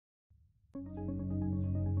All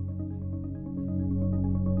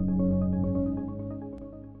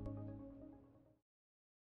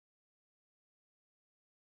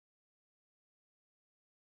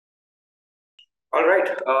right.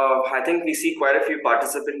 I think we see quite a few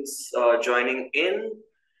participants joining in.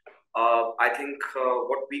 I think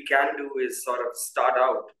what we can do is sort of start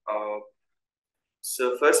out.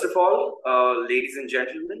 So first of all, ladies and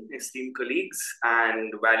gentlemen, esteemed colleagues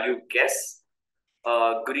and valued guests,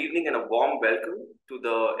 good evening and a warm welcome to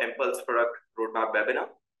the Empuls Product Roadmap webinar,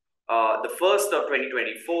 the first of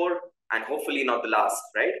 2024 and hopefully not the last,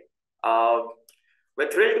 right?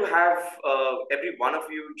 We're thrilled to have every one of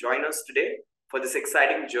you join us today for this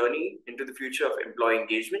exciting journey into the future of employee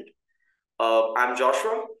engagement. I'm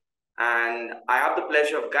Joshua, and I have the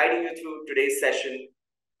pleasure of guiding you through today's session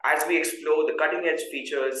as we explore the cutting-edge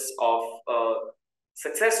features of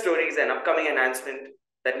success stories and upcoming announcement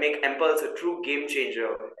that make Empuls a true game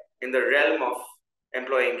changer in the realm of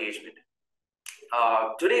employee engagement.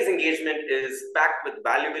 Today's engagement is packed with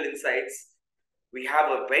valuable insights. We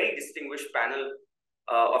have a very distinguished panel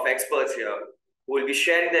of experts here who will be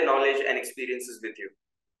sharing their knowledge and experiences with you,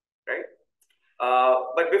 right?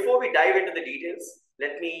 But before we dive into the details,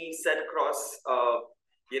 let me set across, a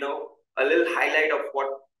little highlight of what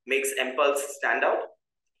makes Empuls stand out,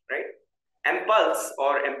 right? Empuls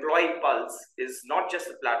or Employee Pulse is not just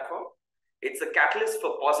a platform, it's a catalyst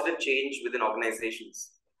for positive change within organizations.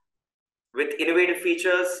 With innovative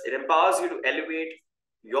features, it empowers you to elevate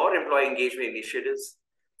your employee engagement initiatives,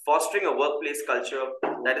 fostering a workplace culture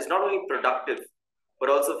that is not only productive, but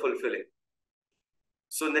also fulfilling.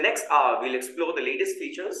 So in the next hour, we'll explore the latest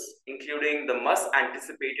features, including the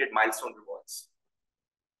much-anticipated milestone rewards.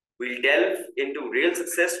 We'll delve into real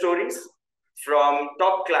success stories from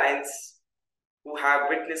top clients who have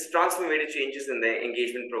witnessed transformative changes in their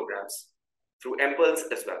engagement programs through Empuls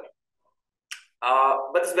as well.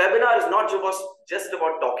 But this webinar is not just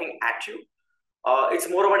about talking at you. It's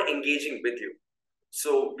more about engaging with you.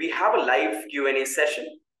 So we have a live Q&A session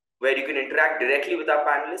where you can interact directly with our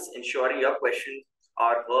panelists, ensuring your questions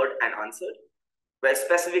are heard and answered. Where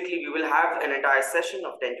specifically, we will have an entire session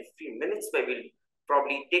of 10 to 15 minutes where we'll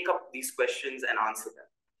probably take up these questions and answer them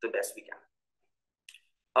the best we can.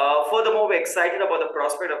 Furthermore, we're excited about the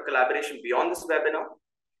prospect of collaboration beyond this webinar.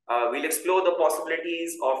 We'll explore the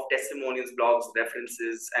possibilities of testimonials, blogs,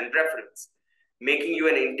 references, and reference, making you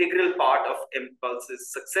an integral part of Empuls'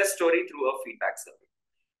 success story through a feedback survey.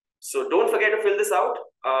 So don't forget to fill this out.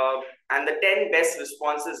 And the 10 best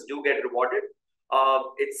responses do get rewarded.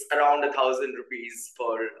 It's around 1,000 rupees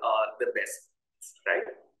for the best, right?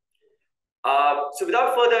 So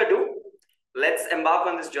without further ado, let's embark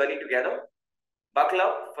on this journey together. Buckle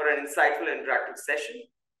up for an insightful interactive session.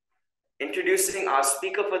 Introducing our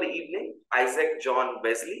speaker for the evening, Isaac John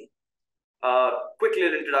Wesley. Quick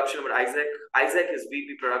little introduction about Isaac. Isaac is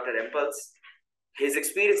VP Product at Empuls. His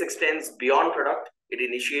experience extends beyond product. It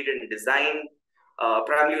initiated in design,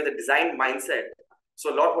 primarily with a design mindset.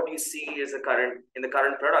 So a lot what you see is in the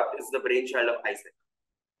current product is the brainchild of Isaac.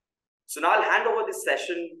 So now I'll hand over this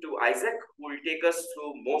session to Isaac, who will take us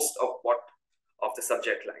through most of the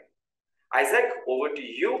subject line. Isaac, over to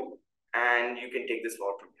you, and you can take this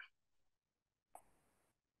forward from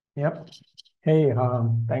here. Yep. Hey,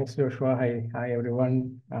 thanks, Joshua. Hi,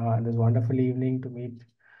 everyone. This wonderful evening to meet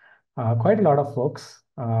quite a lot of folks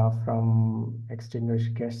from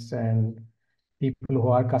extinguished guests and people who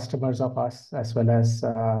are customers of us, as well as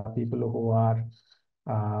people who are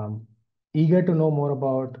eager to know more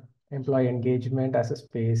about employee engagement as a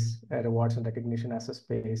space, rewards and recognition as a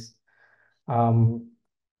space.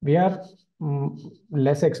 We are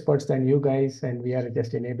less experts than you guys, and we are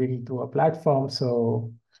just enabling through a platform.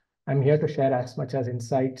 So I'm here to share as much as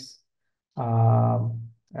insights, value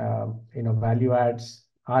adds,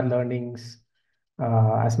 our learnings,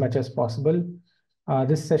 as much as possible.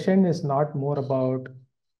 This session is not more about,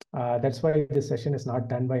 that's why this session is not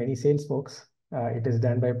done by any sales folks. It is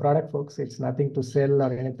done by product folks. It's nothing to sell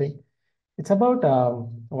or anything. It's about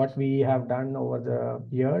what we have done over the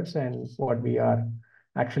years and what we are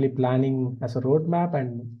actually planning as a roadmap.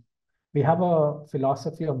 And we have a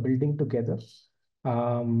philosophy of building together.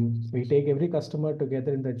 We take every customer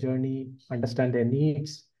together in the journey, understand their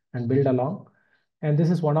needs, and build along. And this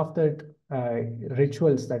is one of the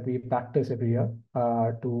rituals that we practice every year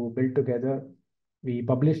to build together. We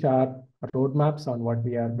publish our roadmaps on what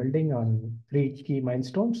we are building on 3 key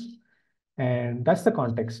milestones. And that's the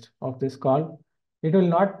context of this call. It will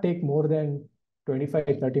not take more than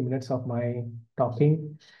 25-30 minutes of my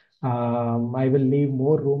talking. I will leave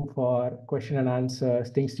more room for question and answers,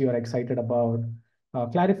 things you are excited about,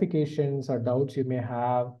 clarifications or doubts you may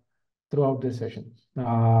have. throughout this session,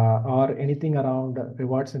 or anything around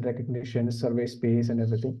rewards and recognition, survey space, and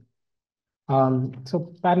everything.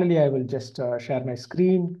 So parallelly, I will just share my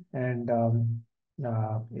screen and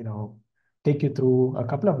take you through a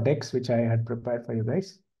couple of decks which I had prepared for you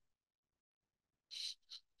guys.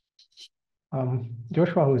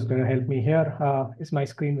 Joshua, who is going to help me here. Is my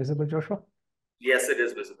screen visible, Joshua? Yes, it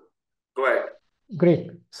is visible. Go ahead.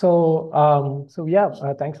 Great.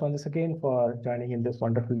 Thanks once again for joining in this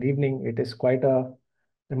wonderful evening. It is quite a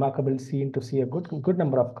remarkable scene to see a good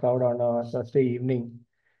number of crowd on a Thursday evening.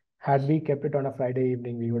 Had we kept it on a Friday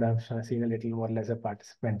evening, we would have seen a little more lesser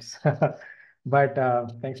participants. But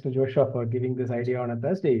thanks to Joshua for giving this idea on a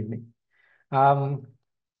Thursday evening.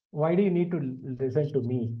 Why do you need to listen to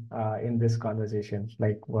me in this conversation?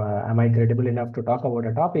 Like, am I credible enough to talk about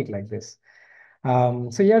a topic like this? So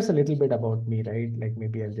here's a little bit about me, right? Like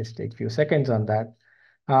maybe I'll just take a few seconds on that.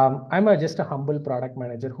 I'm just a humble product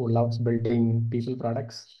manager who loves building people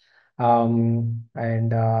products. I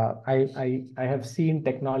have seen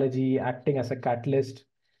technology acting as a catalyst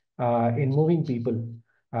in moving people.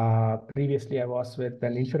 Previously, I was with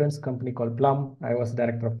an insurance company called Plum. I was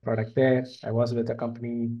director of product there. I was with a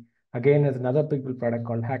company, again, as another people product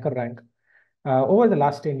called HackerRank. Over the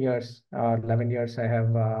last 10 years, 11 years, I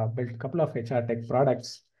have built a couple of HR tech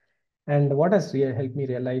products. And what has helped me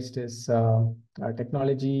realize is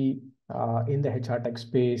technology in the HR tech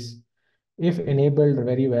space, if enabled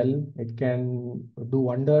very well, it can do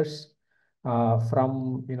wonders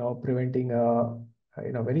from preventing a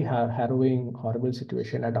very harrowing, horrible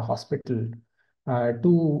situation at a hospital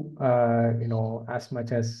to as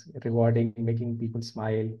much as rewarding, making people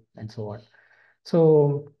smile, and so on.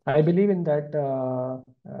 So I believe in that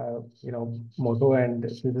motto, and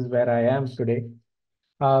this is where I am today.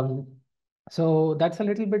 Um, so that's a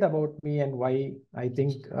little bit about me and why I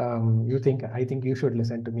think I think you should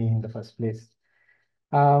listen to me in the first place.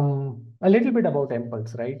 A little bit about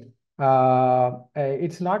Empuls, right?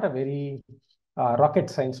 It's not a very rocket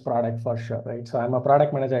science product for sure, right? So I'm a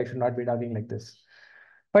product manager. I should not be talking like this.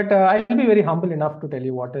 But I'll be very humble enough to tell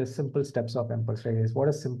you what is simple steps of Empuls, right? Is what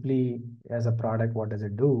is simply as a product, what does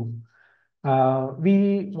it do?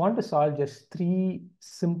 We want to solve just three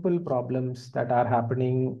simple problems that are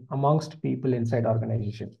happening amongst people inside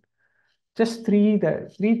organization. Just three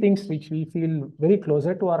things which we feel very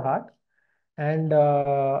closer to our heart. And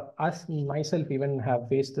us, myself, even have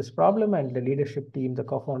faced this problem, and the leadership team, the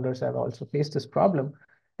co-founders have also faced this problem.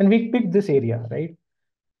 And we picked this area, right?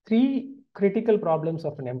 Three critical problems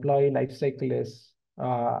of an employee life cycle is,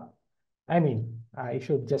 I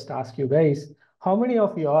should just ask you guys, how many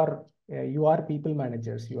of you are people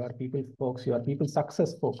managers, you are people folks, you are people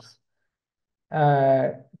success folks?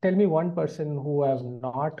 Uh, Tell me one person who have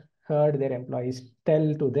not heard their employees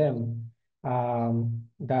tell to them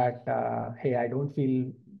that, hey, I don't feel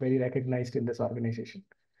very recognized in this organization.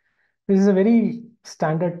 This is a very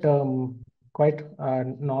standard term, quite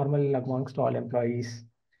normal amongst all employees,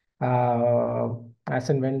 uh, as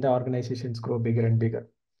and when the organizations grow bigger and bigger.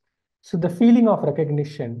 So the feeling of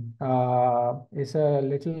recognition is a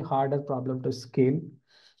little harder problem to scale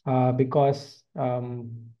because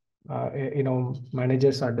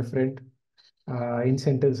managers are different,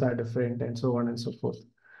 incentives are different, and so on and so forth.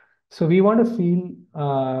 So we want to feel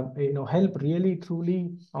help really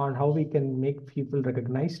truly on how we can make people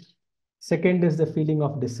recognized. Second is the feeling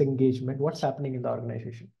of disengagement. What's happening in the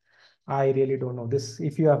organization? I really don't know this.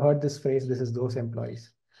 If you have heard this phrase, this is those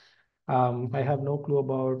employees. I have no clue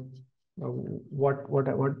about what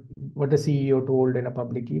the CEO told in a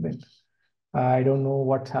public event. I don't know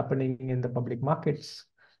what's happening in the public markets.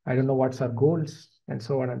 I don't know what's our goals, and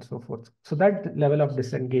so on and so forth. So that level of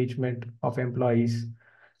disengagement of employees,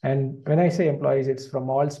 and when I say employees, it's from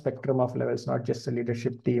all spectrum of levels, not just the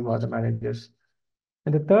leadership team or the managers.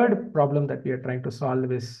 And the third problem that we are trying to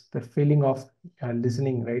solve is the feeling of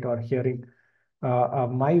listening, right, or hearing.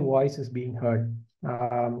 My voice is being heard.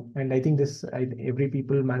 And I think every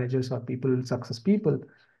people managers or people success people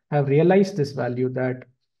have realized this value that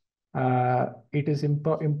it is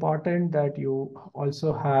important that you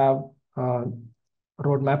also have a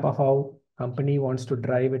roadmap of how company wants to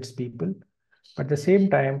drive its people. But at the same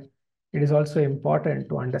time, it is also important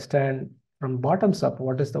to understand from bottoms up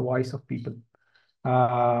what is the voice of people.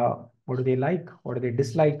 What do they like? What do they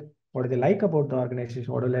dislike? What do they like about the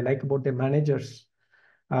organization? What do they like about their managers?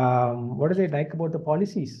 What do they like about the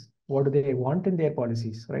policies? What do they want in their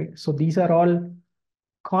policies, right? So these are all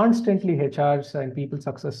constantly HRs and people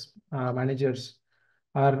success managers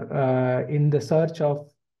are in the search of,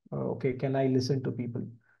 okay, can I listen to people?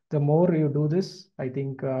 The more you do this, I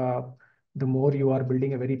think the more you are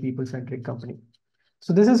building a very people-centric company.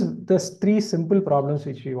 So this is the three simple problems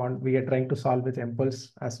which we are trying to solve with Empuls.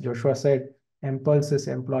 As Joshua said, Empuls is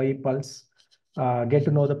employee pulse. Get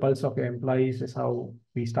to know the pulse of your employees is how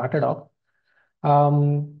we started off.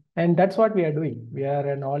 And that's what we are doing. We are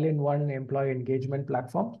an all-in-one employee engagement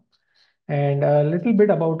platform. And a little bit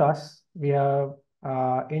about us, we have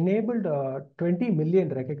enabled 20 million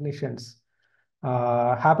recognitions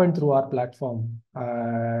happen through our platform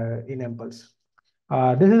in Empuls.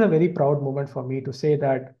 This is a very proud moment for me to say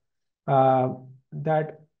that uh,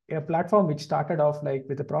 that a platform which started off like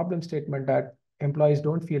with a problem statement that employees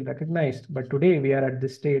don't feel recognized, but today we are at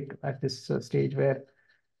this stage where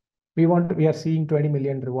we are seeing 20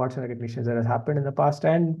 million rewards and recognitions that has happened in the past,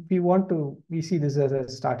 and we see this as a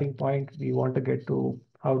starting point. We want to get to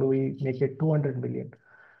how do we make it 200 million.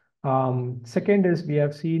 Second is we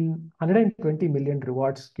have seen 120 million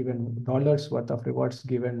rewards given, dollars worth of rewards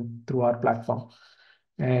given through our platform.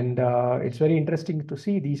 And it's very interesting to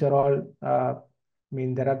see these are all, I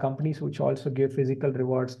mean, there are companies which also give physical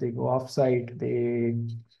rewards. They go off-site, they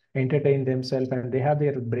entertain themselves, and they have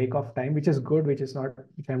their break off time, which is good, which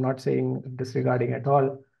I'm not saying disregarding at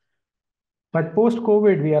all. But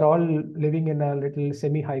post-COVID, we are all living in a little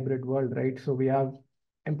semi-hybrid world, right? So we have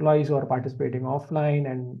employees who are participating offline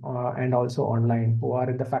and also online, who are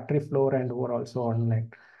in the factory floor and who are also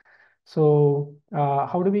online. So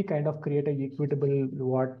how do we kind of create a equitable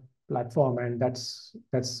reward platform? And that's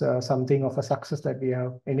something of a success that we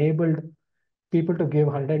have enabled people to give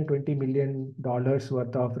 $120 million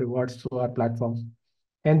worth of rewards to our platform.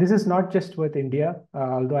 And this is not just with India,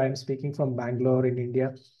 although I'm speaking from Bangalore in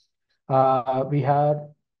India. We have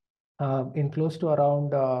in close to around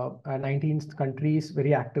 19 countries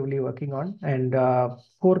very actively working on, and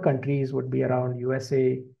 4 countries would be around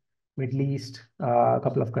USA, Middle East, a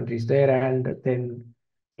couple of countries there, and then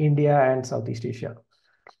India and Southeast Asia.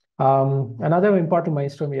 Another important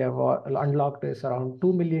milestone we have unlocked is around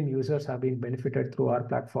 2 million users have been benefited through our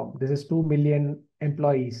platform. This is 2 million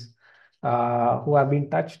employees who have been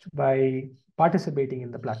touched by participating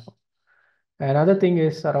in the platform. Another thing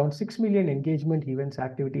is around 6 million engagement events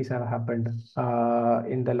activities have happened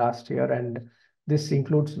in the last year. And this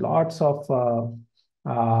includes lots of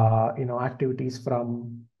activities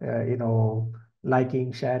from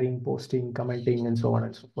liking, sharing, posting, commenting, and so on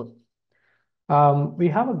and so forth. We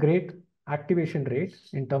have a great activation rate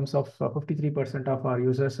in terms of 53% of our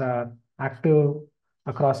users are active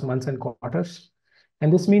across months and quarters.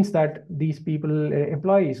 And this means that these people,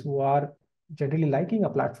 employees who are generally liking a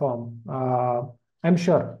platform, I'm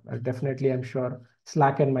sure, definitely, I'm sure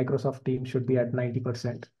Slack and Microsoft Teams should be at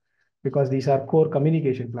 90% because these are core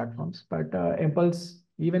communication platforms. But Impulse,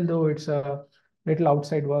 even though it's a little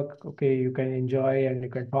outside work, okay, you can enjoy and you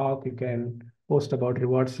can talk, you can post about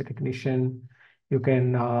rewards recognition, you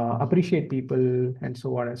can appreciate people and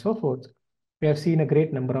so on and so forth. We have seen a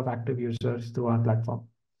great number of active users through our platform.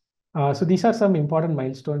 So these are some important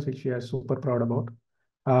milestones which we are super proud about.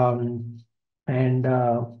 Um, and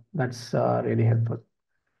that's really helpful.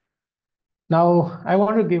 Now, I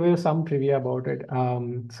want to give you some trivia about it.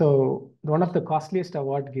 So one of the costliest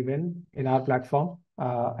award given in our platform,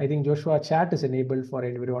 I think Joshua chat is enabled for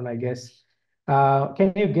everyone, I guess.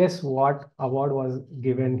 Can you guess what award was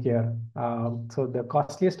given here? So the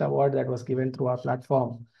costliest award that was given through our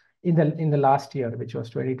platform in the last year, which was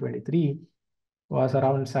 2023, was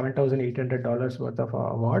around $7,800 worth of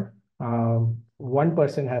award. One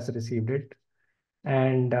person has received it.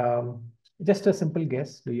 And just a simple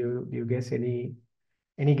guess, do you guess any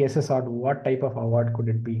guesses on what type of award could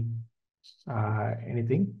it be?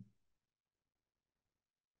 Anything?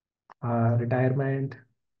 Retirement.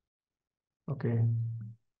 Okay,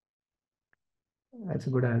 that's a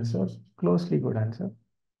good answer. Closely good answer.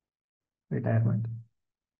 Retirement.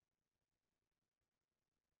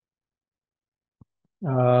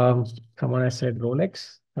 Um, Someone has said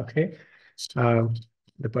Rolex. Okay. Um,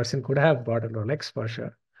 the person could have bought a Rolex for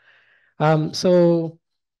sure. So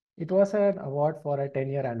it was an award for a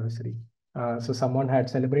 10-year anniversary. So someone had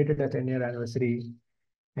celebrated a 10-year anniversary,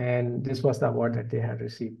 and this was the award that they had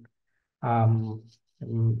received.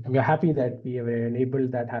 We're happy that we have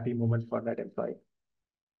enabled that happy moment for that employee.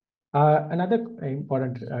 Another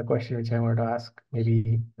important question which I want to ask,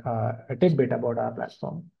 maybe a tidbit about our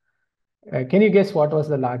platform. Can you guess what was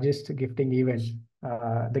the largest gifting event?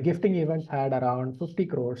 The gifting event had around 50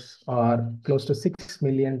 crores or close to $6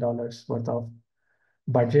 million worth of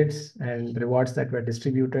budgets and rewards that were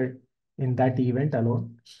distributed in that event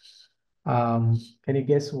alone. Can you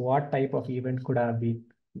guess what type of event could have been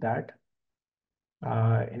that?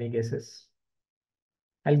 Any guesses?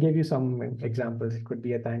 I'll give you some examples. It could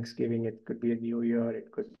be a Thanksgiving, it could be a New Year,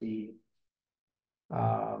 it could be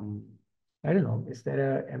I don't know, is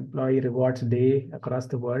there an employee rewards day across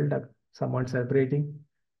the world that someone celebrating?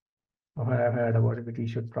 Or I've heard about it, but we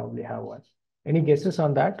should probably have one. Any guesses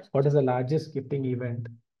on that? What is the largest gifting event?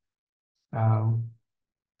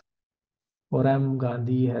 Oram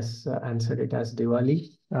Gandhi has answered it as Diwali.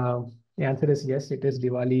 The answer is yes, it is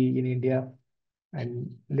Diwali in India, and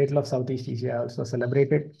little of Southeast Asia also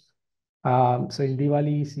celebrated. So in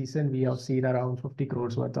Diwali season, we have seen around 50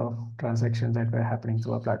 crores worth of transactions that were happening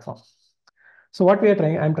through our platform. So what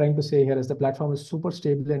I'm trying to say here is the platform is super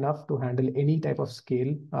stable enough to handle any type of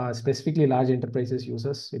scale, specifically large enterprises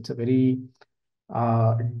users. It's a very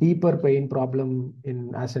deeper pain problem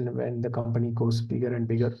in as and when the company goes bigger and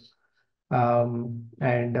bigger.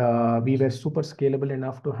 And we were super scalable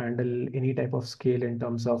enough to handle any type of scale in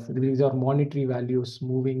terms of these are monetary values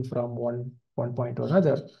moving from one point to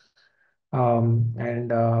another.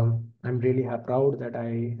 And I'm really proud that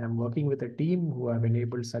I am working with a team who have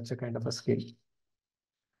enabled such a kind of a scale.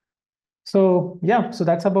 So yeah, so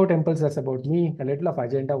that's about Empuls. That's about me. A little of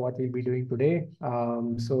agenda, what we'll be doing today.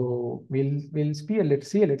 So we'll see a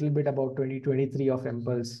little bit about 2023 of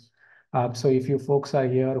Empuls. So if you folks are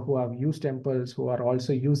here who have used Empuls, who are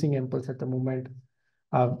also using Empuls at the moment,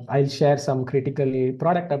 I'll share some critical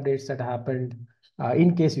product updates that happened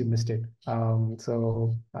in case you missed it.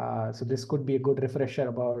 So this could be a good refresher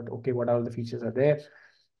about okay, what all the features are there.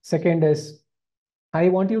 Second is I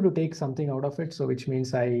want you to take something out of it. So which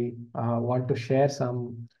means I want to share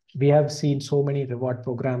some. We have seen so many reward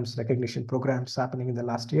programs, recognition programs happening in the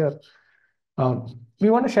last year. We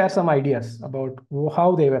want to share some ideas about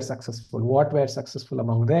how they were successful, what were successful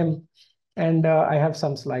among them. And I have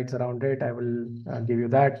some slides around it. I will give you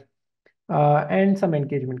that. And some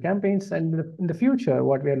engagement campaigns. And in the future,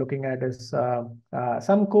 what we are looking at is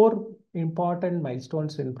some core important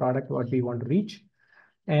milestones in product, what we want to reach.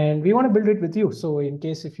 And we want to build it with you. So in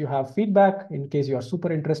case if you have feedback, in case you are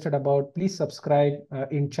super interested about, please subscribe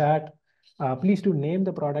in chat. Please do name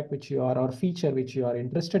the product which you are or feature which you are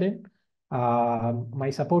interested in.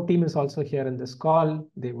 My support team is also here in this call.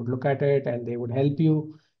 They would look at it and they would help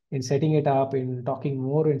you in setting it up, in talking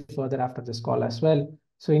more and further after this call as well.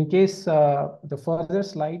 So in case the further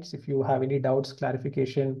slides, if you have any doubts,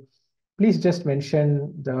 clarification, please just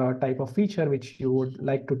mention the type of feature which you would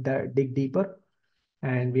like to dig deeper.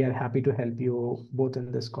 And we are happy to help you both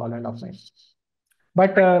in this call and offline.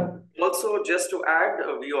 But also, just to add,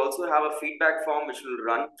 we also have a feedback form which will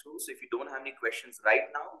run through. So if you don't have any questions right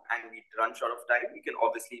now and we run short of time, you can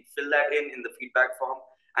obviously fill that in the feedback form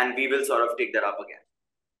and we will sort of take that up again.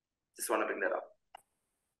 Just want to bring that up.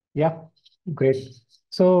 Yeah, great.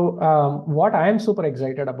 So what I am super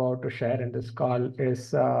excited about to share in this call is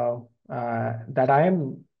that I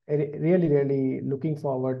am really, really looking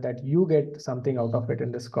forward that you get something out of it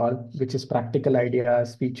in this call, which is practical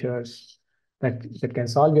ideas, features that can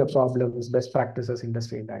solve your problems, best practices,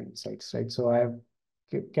 industry insights, right? So I have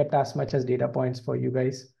kept as much as data points for you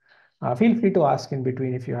guys. Feel free to ask in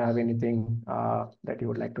between if you have anything that you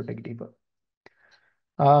would like to dig deeper.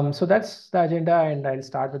 So that's the agenda, and I'll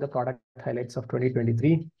start with the product highlights of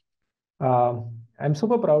 2023. I'm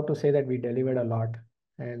super proud to say that we delivered a lot,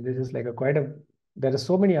 and this is like there are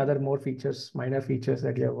so many other more features, minor features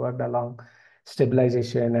that we have worked along,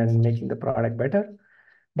 stabilization and making the product better.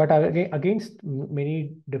 But against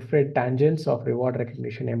many different tangents of reward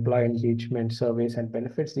recognition, employee engagement, surveys, and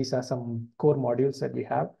benefits, these are some core modules that we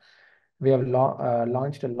have. We have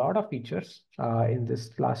launched a lot of features in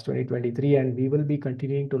this last 2023, and we will be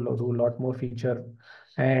continuing to do a lot more feature.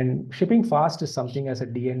 And shipping fast is something as a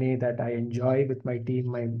DNA that I enjoy with my team,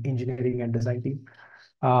 my engineering and design team.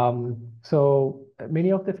 So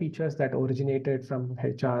many of the features that originated from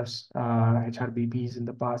HRBPs in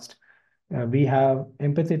the past, we have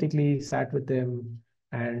empathetically sat with them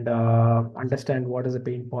and understand what is the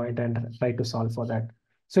pain point and try to solve for that.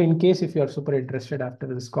 So in case if you are super interested after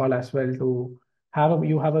this call as well to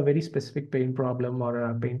you have a very specific pain problem or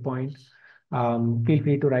a pain point, feel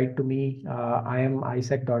free to write to me. I am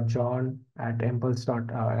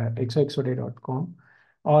isaac.john@empuls.xoxoday.com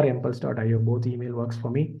or empuls.io. Both email works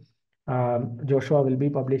for me. Joshua will be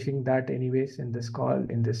publishing that anyways in this call,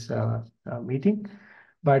 in this meeting,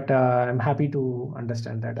 but I'm happy to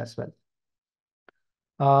understand that as well.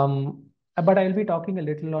 But I'll be talking a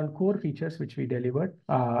little on core features which we delivered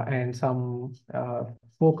and some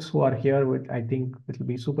folks who are here, which I think it will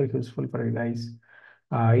be super useful for you guys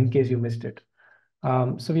in case you missed it.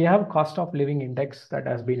 So we have cost of living index that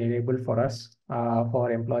has been enabled for us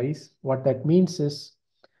for employees. What that means is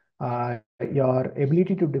your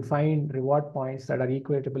ability to define reward points that are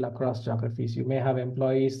equitable across geographies. You may have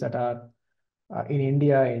employees that are in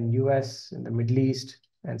India, in US, in the Middle East,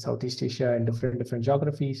 and Southeast Asia, and different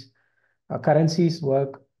geographies. Currencies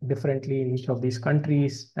work differently in each of these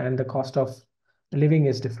countries, and the cost of living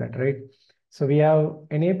is different, right? So we have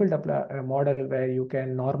enabled a model where you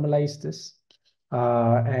can normalize this,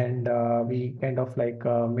 and we kind of like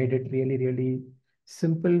made it really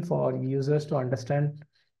simple for users to understand,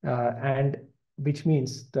 and which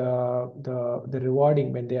means the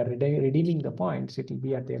rewarding when they are redeeming the points, it will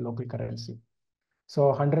be at their local currency. So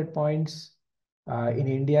 100 points in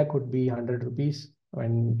India could be 100 rupees,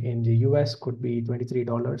 when in the US could be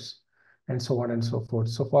 $23, and so on and so forth.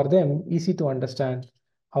 So for them, easy to understand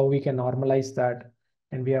how we can normalize that.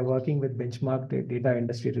 And we are working with benchmark data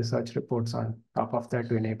industry research reports on top of that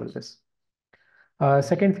to enable this.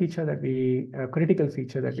 Second feature that critical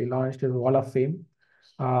feature that we launched is Wall of Fame.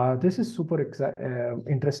 This is super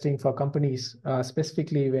interesting for companies,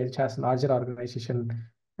 specifically which has larger organization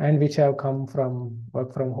and which have come from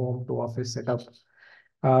work from home to office setup.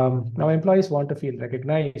 Now employees want to feel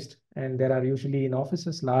recognized, and there are usually in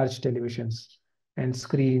offices large televisions and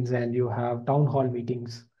screens, and you have town hall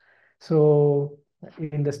meetings. So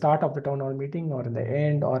in the start of the town hall meeting, or in the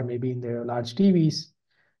end, or maybe in the large TVs,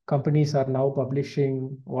 companies are now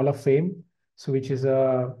publishing Wall of Fame, so which is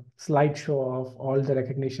a slideshow of all the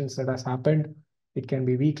recognitions that has happened. It can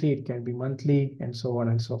be weekly, it can be monthly, and so on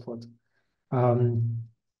and so forth. Um,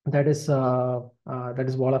 that is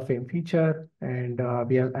Wall of Fame feature, and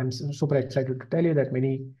I'm super excited to tell you that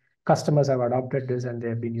many customers have adopted this and they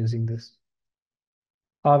have been using this.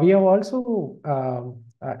 We have also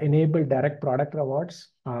enabled direct product rewards.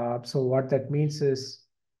 So what that means is,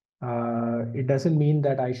 it doesn't mean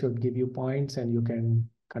that I should give you points and you can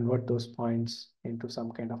convert those points into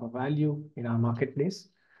some kind of a value in our marketplace.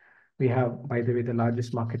 We have, by the way, the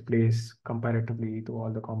largest marketplace comparatively to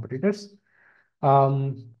all the competitors.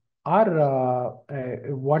 What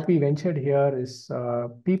we ventured here is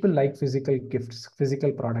people like physical gifts,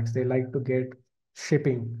 physical products. They like to get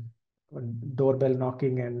shipping, doorbell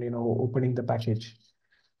knocking, and opening the package,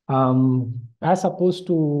 as opposed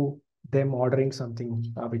to them ordering something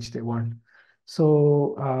which they want.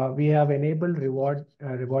 So we have enabled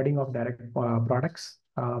rewarding of direct products.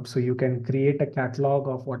 So you can create a catalog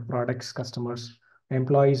of what products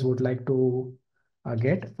employees would like to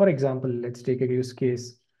get. For example, let's take a use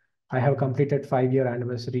case. I have completed 5-year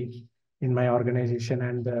anniversary in my organization,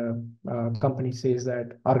 and the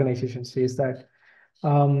organization says that,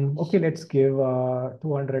 okay, let's give a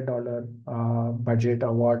 $200 budget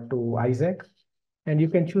award to Isaac. And you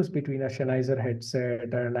can choose between a Sennheiser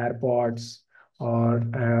headset and AirPods, or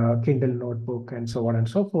a Kindle notebook, and so on and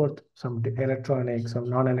so forth. Some electronic, some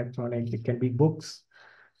non-electronic, it can be books,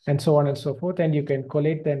 and so on and so forth. And you can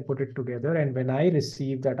collate and put it together. And when I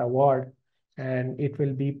receive that award, and it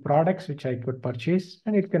will be products which I could purchase,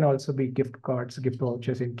 and it can also be gift cards, gift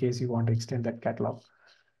vouchers in case you want to extend that catalog.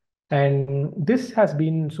 And this has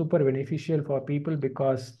been super beneficial for people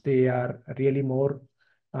because they are really more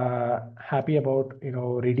happy about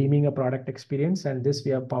redeeming a product experience. And this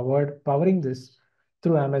we are powering this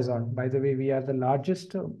through Amazon. By the way, we are the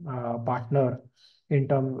largest partner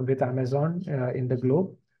with Amazon in the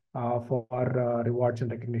globe for our rewards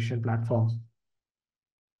and recognition platform.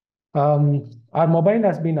 Our mobile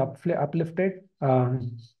has been uplifted.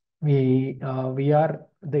 We are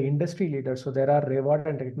the industry leader, so there are reward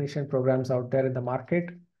and recognition programs out there in the market,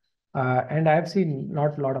 and I've seen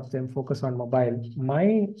not a lot of them focus on mobile.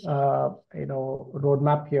 My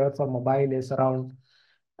roadmap here for mobile is around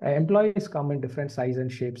employees come in different size and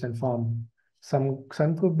shapes and form. Some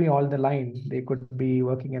could be all the line. They could be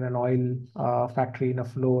working in an oil factory in a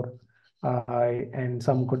floor, and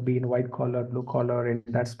some could be in white collar, blue collar, in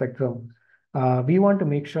that spectrum. We want to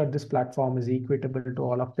make sure this platform is equitable to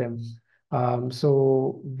all of them.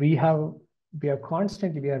 So we have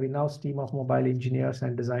in-house team of mobile engineers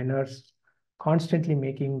and designers, constantly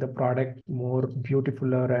making the product more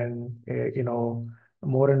beautifuler and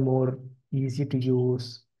more and more easy to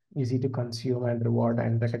use, easy to consume and reward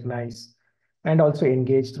and recognize, and also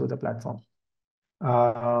engage through the platform.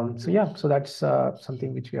 So that's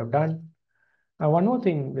something which we have done. One more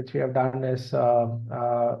thing which we have done is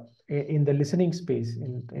in the listening space,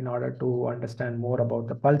 in order to understand more about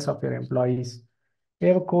the pulse of your employees, we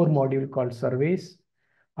have a core module called surveys.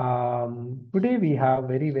 Today we have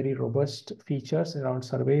very robust features around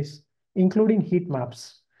surveys, including heat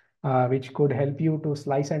maps, which could help you to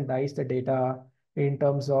slice and dice the data in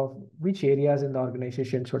terms of which areas in the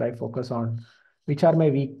organization should I focus on, which are my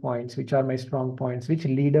weak points, which are my strong points, which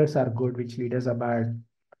leaders are good, which leaders are bad.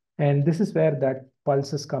 And this is where that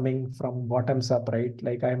pulse is coming from bottoms up, right?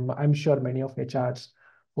 Like I'm sure many of HRs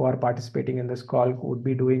who are participating in this call who would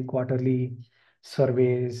be doing quarterly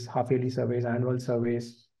surveys, half-yearly surveys, annual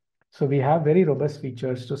surveys. So we have very robust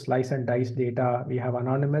features to slice and dice data. We have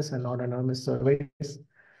anonymous and non-anonymous surveys,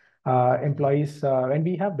 employees, and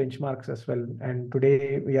we have benchmarks as well. And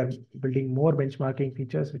today we are building more benchmarking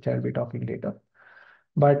features, which I'll be talking later.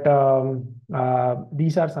 But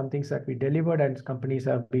these are some things that we delivered, and companies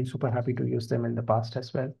have been super happy to use them in the past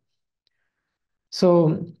as well.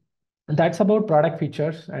 So that's about product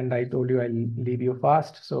features, and I told you I'll leave you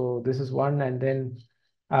fast. So this is one, and then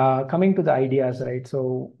coming to the ideas, right?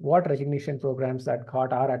 So what recognition programs that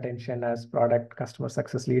caught our attention as product customer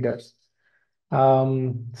success leaders?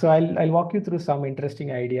 So I'll walk you through some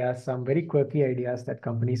interesting ideas, some very quirky ideas that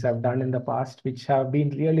companies have done in the past, which have been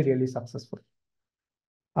really, really successful.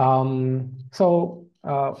 For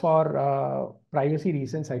privacy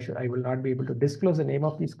reasons, I will not be able to disclose the name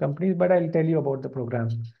of these companies, but I'll tell you about the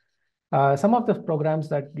programs. Some of the programs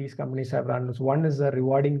that these companies have run is, one is a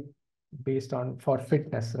rewarding based on for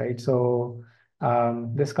fitness, right? So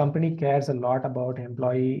this company cares a lot about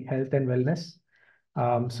employee health and wellness.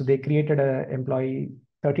 So they created a employee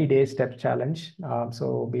 30-day step challenge.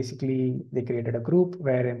 So basically, they created a group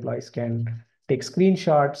where employees can take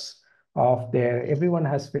screenshots of everyone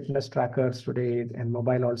has fitness trackers today, and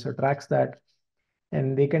mobile also tracks that.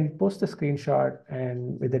 And they can post the screenshot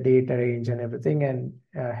and with the date range and everything, and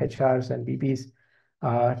HRs and VPs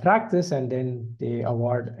track this, and then they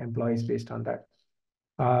award employees based on that.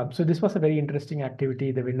 So this was a very interesting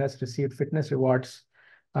activity. The winners received fitness rewards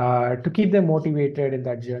to keep them motivated in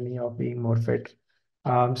that journey of being more fit.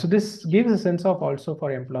 So this gives a sense of also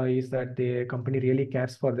for employees that the company really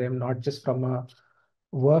cares for them, not just from a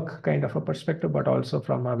work kind of a perspective, but also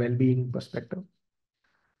from a well-being perspective.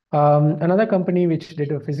 Another company which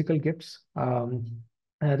did a physical gifts.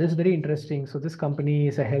 This is very interesting. So this company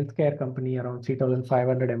is a healthcare company, around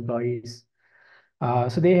 3,500 employees.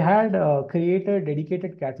 So they had created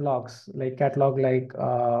dedicated catalogs, like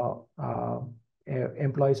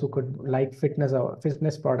employees who could like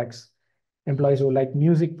fitness products, employees who like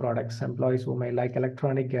music products, employees who may like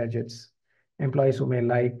electronic gadgets, employees who may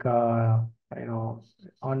like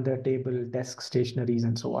on the table desk stationaries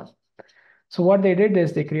and so on. So what they did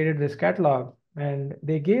is they created this catalog, and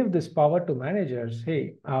they gave this power to managers.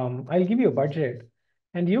 Hey, I'll give you a budget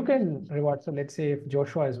and you can reward. So let's say if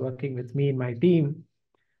Joshua is working with me in my team,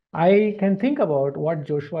 I can think about what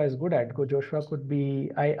Joshua is good at. Joshua could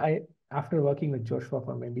be, after working with Joshua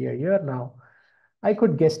for maybe a year now, I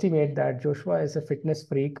could guesstimate that Joshua is a fitness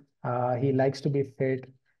freak. He likes to be fit.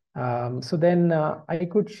 So then I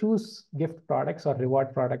could choose gift products or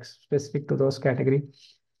reward products specific to those category.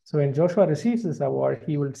 So when Joshua receives this award,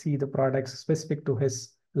 he will see the products specific to his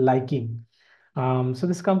liking. So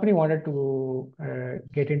this company wanted to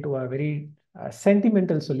get into a very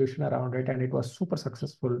sentimental solution around it, and it was super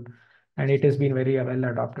successful, and it has been very well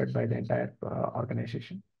adopted by the entire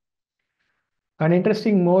organization. An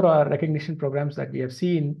interesting more recognition programs that we have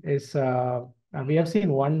seen is we have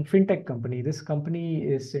seen one fintech company. This company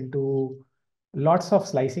is into lots of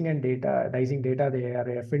slicing and dicing data. They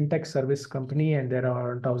are a fintech service company, and there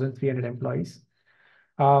are 1,300 employees.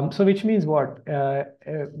 So which means what?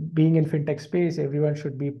 Being in fintech space, everyone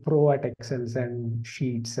should be pro at Excels and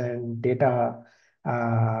sheets and data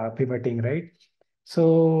pivoting, right?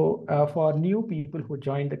 So for new people who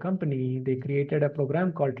joined the company, they created a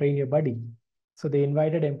program called Train Your Buddy. So they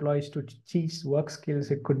invited employees to teach work skills.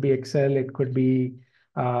 It could be Excel, it could be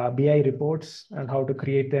BI reports and how to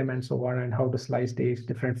create them and so on, and how to slice these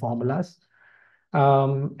different formulas.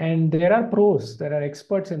 And there are pros, there are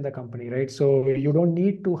experts in the company, right? So you don't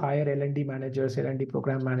need to hire L&D managers, L&D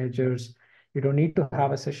program managers. You don't need to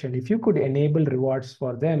have a session. If you could enable rewards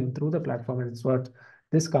for them through the platform, and it's what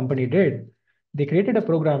this company did. They created a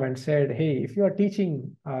program and said, hey, if you are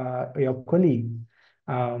teaching your colleague,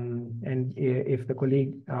 and if the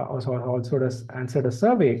colleague also does answered a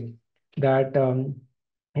survey that,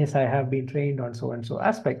 yes, I have been trained on so and so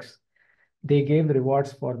aspects, they gave the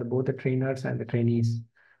rewards for both the trainers and the trainees.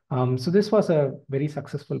 So this was a very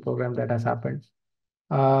successful program that has happened.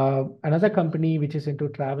 Another company which is into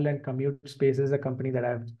travel and commute space is a company that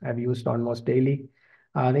I've used almost daily.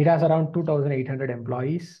 It has around 2,800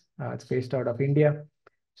 employees. It's based out of India.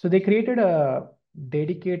 So they created a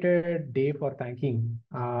dedicated day for thanking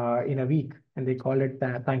in a week, and they call it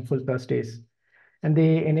Thankful Thursdays. And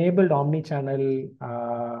they enabled omni-channel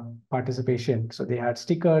participation. So they had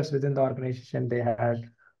stickers within the organization, they had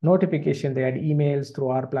notification, they had emails through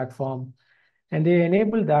our platform, and they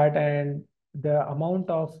enabled that, and the amount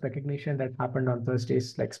of recognition that happened on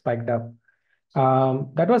Thursdays like spiked up.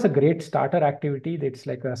 That was a great starter activity. It's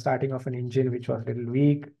like a starting of an engine which was a little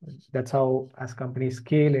weak. That's how, as companies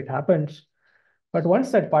scale, it happens. But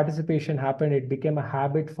once that participation happened, it became a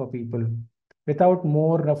habit for people. Without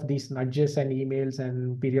more of these nudges and emails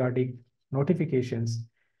and periodic notifications,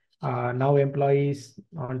 now employees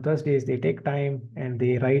on Thursdays, they take time and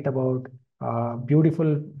they write about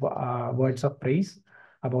beautiful words of praise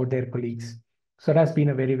about their colleagues. So that's been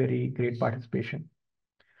a very, very great participation.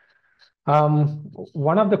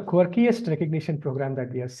 One of the quirkiest recognition program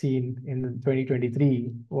that we have seen in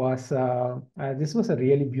 2023 was this was a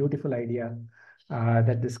really beautiful idea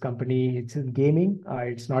that this company, it's in gaming.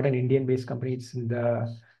 It's not an Indian-based company. It's in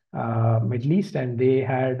the Middle East, and they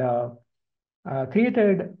had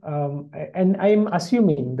created, and I'm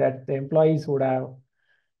assuming that the employees would have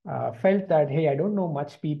felt that, hey, I don't know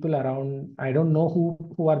much people around. I don't know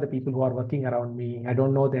who are the people who are working around me. I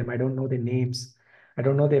don't know them. I don't know their names. I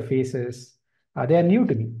don't know their faces. They are new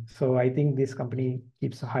to me. So I think this company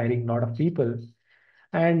keeps hiring a lot of people.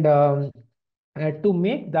 And to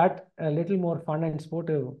make that a little more fun and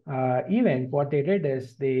sportive event, what they did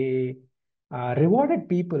is they rewarded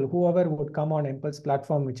people, whoever would come on Impulse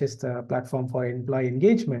platform, which is the platform for employee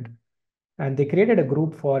engagement, and they created a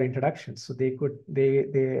group for introductions. So they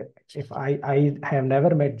if I have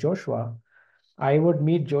never met Joshua, I would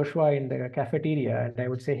meet Joshua in the cafeteria and I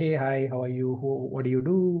would say, hey, hi, how are you? What do you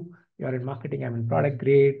do? You're in marketing, I'm in product,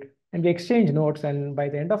 great. And we exchange notes. And by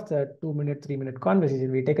the end of the 2 minute, 3 minute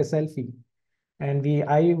conversation, we take a selfie. And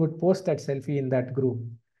I would post that selfie in that group.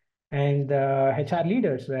 And HR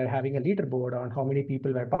leaders were having a leaderboard on how many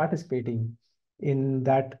people were participating in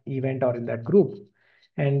that event or in that group.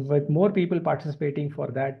 And with more people participating for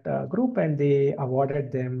that group, and they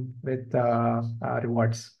awarded them with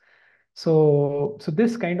rewards. So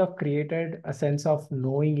this kind of created a sense of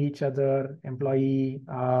knowing each other, employee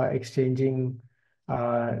exchanging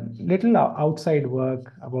little outside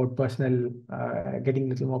work about personal, getting a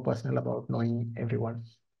little more personal about knowing everyone.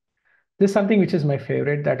 This is something which is my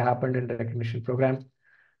favorite that happened in the recognition program.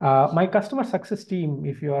 My customer success team,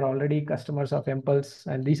 if you are already customers of Empuls,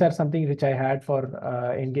 and these are something which I had for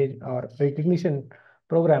engage or recognition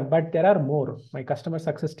program, but there are more. My customer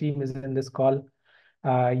success team is in this call.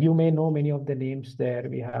 You may know many of the names there.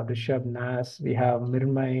 We have Rishabh, Nas, we have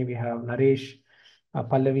Mirmay, we have Naresh,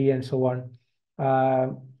 Pallavi, and so on.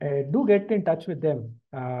 Do get in touch with them.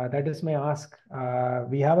 That is my ask.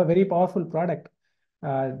 We have a very powerful product.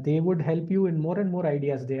 They would help you in more and more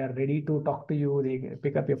ideas. They are ready to talk to you. They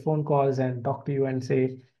pick up your phone calls and talk to you and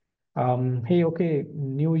say, hey, okay,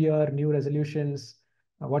 new year, new resolutions.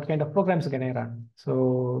 What kind of programs can I run?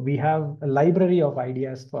 So we have a library of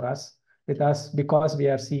ideas for us with us because we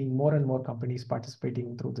are seeing more and more companies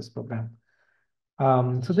participating through this program.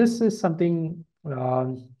 So this is something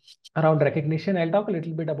around recognition. I'll talk a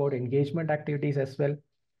little bit about engagement activities as well.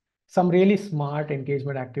 Some really smart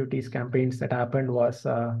engagement activities campaigns that happened was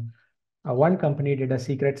one company did a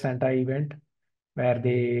Secret Santa event where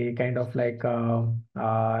they kind of like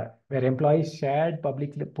where employees shared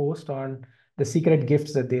publicly post on the secret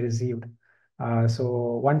gifts that they received.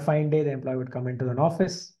 So one fine day, the employee would come into an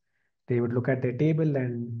office, they would look at their table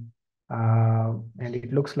and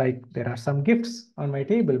it looks like there are some gifts on my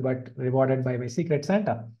table, but rewarded by my Secret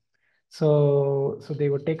Santa. So they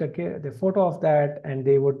would take the photo of that and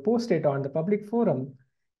they would post it on the public forum.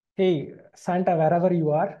 Hey, Santa, wherever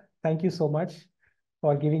you are, thank you so much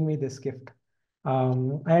for giving me this gift.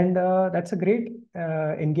 And that's a great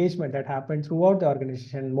engagement that happened throughout the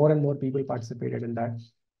organization. More and more people participated in that.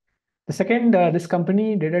 The second, this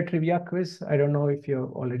company did a trivia quiz. I don't know if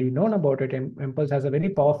you've already known about it. Impulse has a very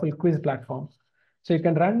powerful quiz platform. So you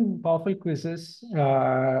can run powerful quizzes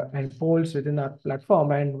and polls within our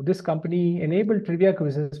platform. And this company enabled trivia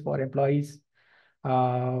quizzes for employees,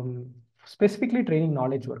 specifically training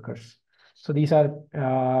knowledge workers. So these are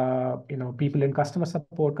people in customer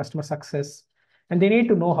support, customer success, and they need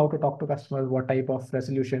to know how to talk to customers, what type of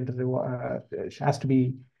resolution has to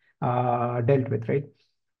be dealt with, right?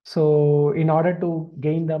 So in order to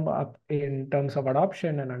gain them up in terms of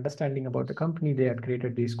adoption and understanding about the company, they had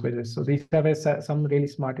created these quizzes. So these have some really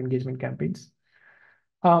smart engagement campaigns.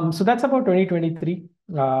 So that's about 2023.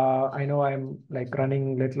 I know I'm like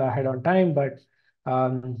running a little ahead on time, but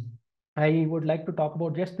I would like to talk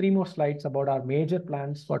about just 3 more slides about our major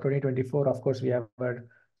plans for 2024. Of course, we have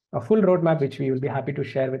a full roadmap, which we will be happy to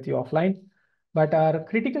share with you offline. But our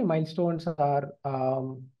critical milestones are,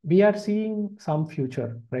 we are seeing some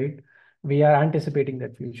future, right? We are anticipating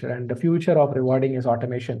that future, and the future of rewarding is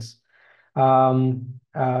automations.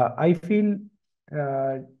 I feel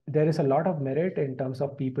there is a lot of merit in terms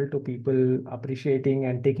of people to people appreciating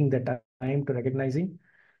and taking the time to recognizing.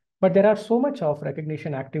 But there are so much of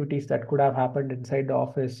recognition activities that could have happened inside the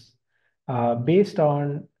office based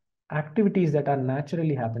on activities that are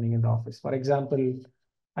naturally happening in the office. For example,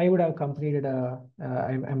 I would have completed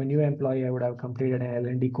I'm a new employee, I would have completed an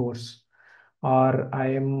L&D course, or I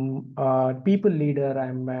am a people leader,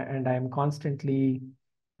 and I'm constantly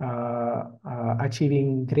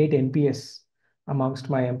achieving great NPS amongst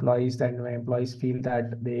my employees, that my employees feel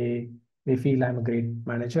that they feel I'm a great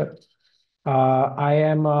manager.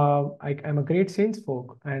 I'm a great sales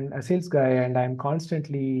folk and a sales guy, and I'm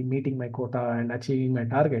constantly meeting my quota and achieving my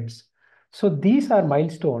targets. So these are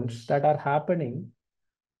milestones that are happening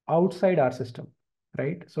outside our system,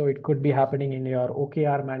 right? So it could be happening in your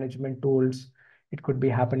OKR management tools. It could be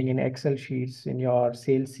happening in Excel sheets, in your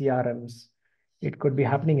sales CRMs. It could be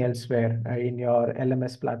happening elsewhere in your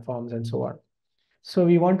LMS platforms and so on. So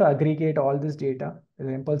we want to aggregate all this data. The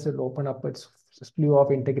Empuls will open up its slew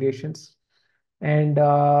of integrations. And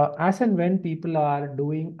as and when people are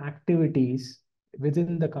doing activities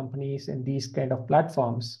within the companies in these kind of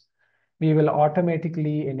platforms, we will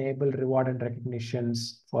automatically enable reward and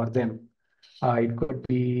recognitions for them. It could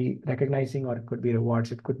be recognizing, or it could be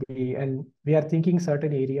rewards. It could be, and we are thinking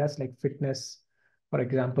certain areas like fitness. For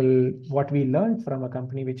example, what we learned from a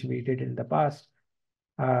company which we did in the past,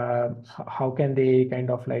 how can they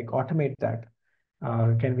kind of like automate that?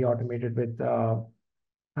 Can we automate it with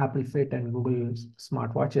Apple Fit and Google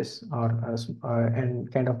smartwatches, or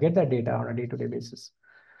and kind of get that data on a day-to-day basis?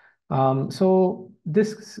 So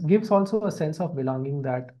this gives also a sense of belonging,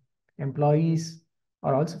 that employees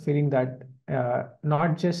are also feeling that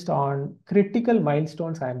not just on critical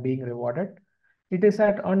milestones I am being rewarded, it is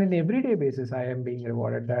that on an everyday basis I am being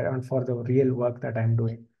rewarded that and for the real work that I'm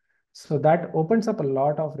doing. So that opens up a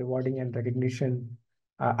lot of rewarding and recognition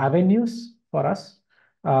avenues for us.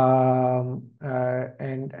 And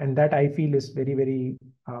that I feel is very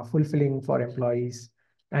fulfilling for employees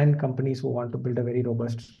and companies who want to build a very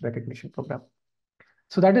robust recognition program.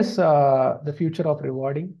 So that is the future of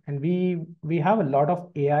rewarding. And we have a lot of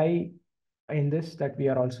AI in this that we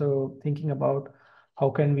are also thinking about. How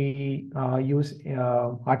can we use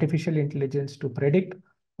artificial intelligence to predict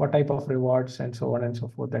what type of rewards and so on and so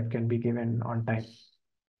forth that can be given on time.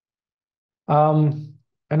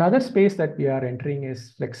 Another space that we are entering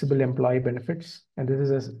is flexible employee benefits. And this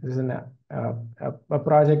is a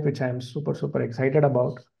project which I am super excited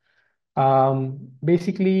about.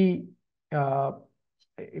 Basically,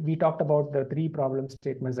 we talked about the three problem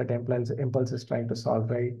statements that Empuls is trying to solve,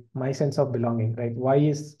 right? My sense of belonging, right?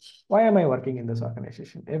 Why am I working in this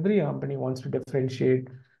organization? Every company wants to differentiate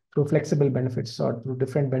through flexible benefits or through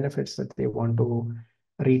different benefits that they want to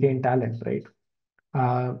retain talent, right?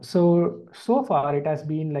 So far it has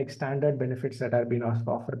been like standard benefits that are being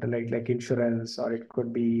offered, like insurance, or it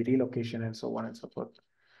could be relocation and so on and so forth.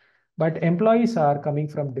 But employees are coming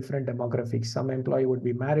from different demographics. Some employee would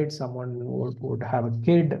be married, someone would have a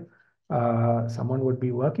kid, someone would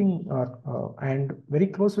be working and very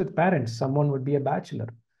close with parents, someone would be a bachelor.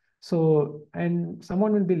 So, and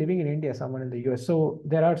someone will be living in India, someone in the US. So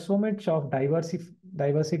there are so much of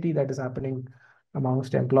diversity that is happening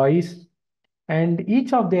amongst employees, and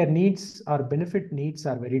each of their needs or benefit needs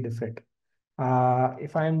are very different.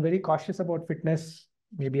 If I'm very cautious about fitness,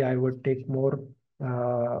 maybe I would take more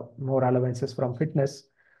allowances from fitness.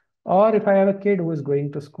 Or if I have a kid who is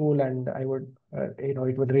going to school and I would, it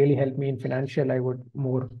would really help me in financial, I would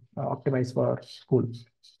more optimize for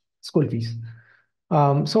school fees,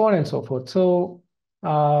 so on and so forth. So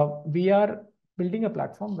we are building a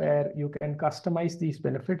platform where you can customize these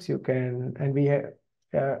benefits. You can, and we have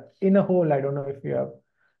in a whole, I don't know if you have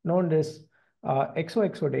known this,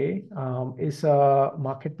 Xoxoday is a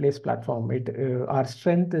marketplace platform. Our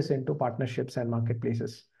strength is into partnerships and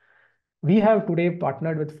marketplaces. We have today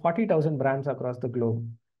partnered with 40,000 brands across the globe,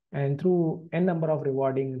 and through n number of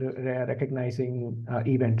rewarding, recognizing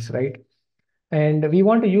events, right? And we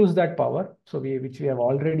want to use that power, which we have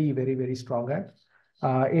already very strong at,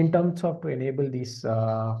 in terms of to enable these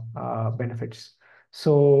benefits.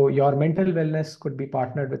 So your mental wellness could be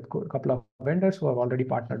partnered with a couple of vendors who have already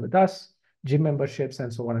partnered with us, gym memberships,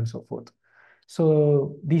 and so on and so forth.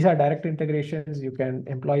 So these are direct integrations.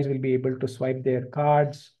 Employees will be able to swipe their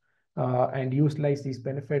cards and utilize these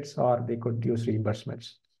benefits, or they could use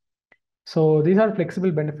reimbursements. So these are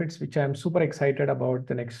flexible benefits, which I'm super excited about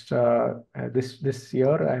the next this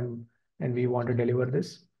year. And we want to deliver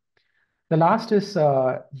this. The last is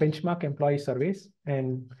benchmark employee surveys,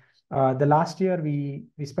 and the last year we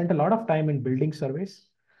spent a lot of time in building surveys,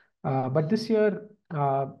 but this year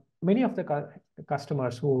many of the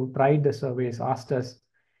customers who tried the surveys asked us,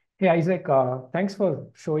 "Hey Isaac, thanks for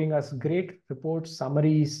showing us great reports,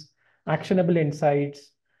 summaries, actionable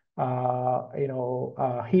insights,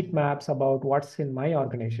 heat maps about what's in my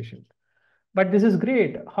organization. But this is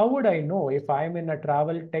great. How would I know if I'm in a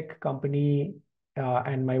travel tech company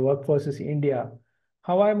and my workforce is India?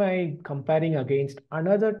 How am I comparing against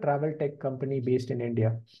another travel tech company based in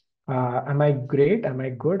India? Am I great? Am I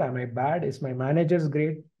good? Am I bad? Is my manager's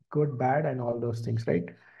great, good, bad, and all those things, right?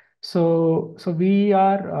 So we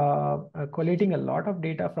are collating a lot of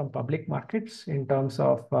data from public markets in terms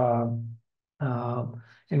of, uh,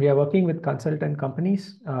 and we are working with consultant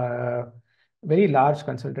companies. Very large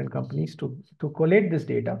consultant companies to collate this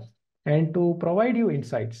data and to provide you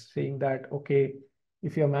insights saying that, okay,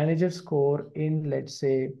 if your manager score in, let's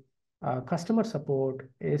say, customer support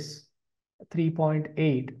is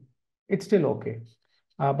 3.8, it's still okay.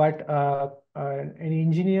 But an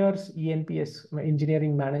engineer's ENPS,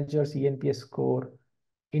 engineering manager's ENPS score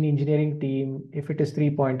in engineering team, if it is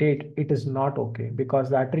 3.8, it is not okay because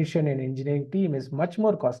the attrition in engineering team is much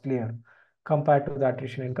more costlier compared to the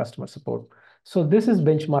attrition in customer support. So this is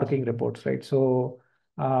benchmarking reports, right? So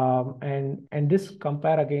and this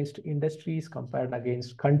compare against industries, compared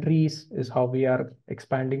against countries is how we are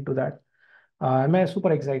expanding to that. I'm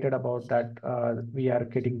super excited about that. We are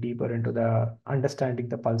getting deeper into the understanding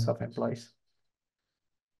the pulse of employees.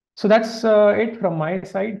 So that's it from my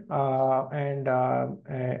side, and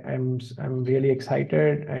I'm really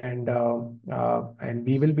excited, and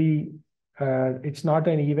we will be. It's not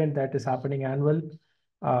an event that is happening annual.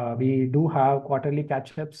 We do have quarterly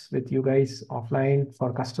catch-ups with you guys offline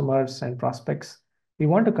for customers and prospects. We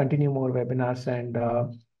want to continue more webinars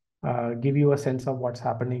and give you a sense of what's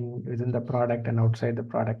happening within the product and outside the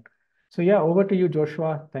product. So yeah, over to you,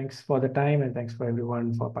 Joshua. Thanks for the time and thanks for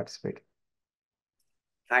everyone for participating.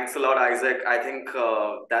 Thanks a lot, Isaac. I think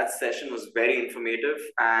that session was very informative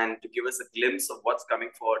and to give us a glimpse of what's coming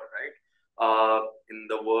forward, right? In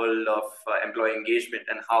the world of employee engagement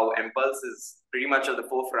and how Empuls is pretty much at the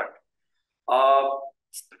forefront.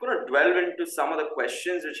 I'm going to delve into some of the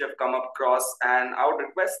questions which have come across, and I would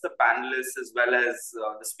request the panelists as well as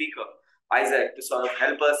the speaker, Isaac, to sort of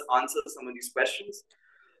help us answer some of these questions.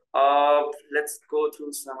 Let's go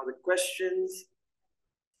through some of the questions.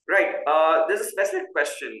 Right. There's a specific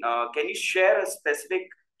question. Can you share a specific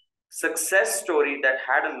success story that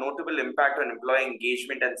had a notable impact on employee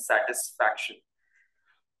engagement and satisfaction?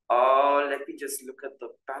 Let me just look at the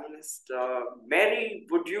panelist. Mary,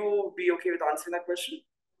 would you be okay with answering that question?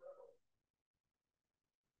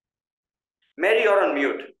 Mary, you're on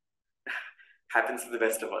mute. Happens to the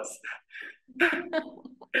best of us.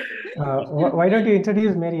 Why don't you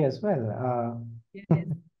introduce Mary as well? Yes.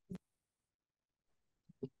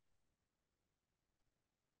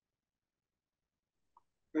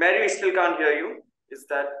 Mary, we still can't hear you. Is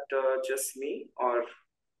that just me or?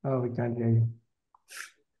 Oh, we can't hear you.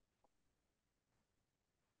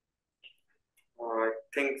 I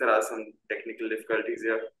think there are some technical difficulties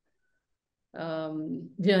here.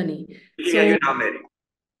 Journey. We can hear you now, Mary.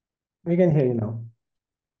 We can hear you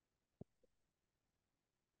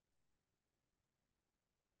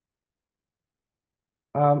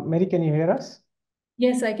now. Mary, can you hear us?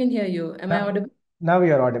 Yes, I can hear you. Am I audible? Now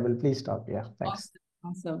we are audible. Please talk. Yeah, thanks.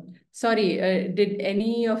 Awesome. Sorry, did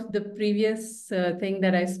any of the previous thing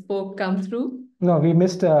that I spoke come through? No, we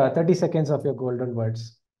missed 30 seconds of your golden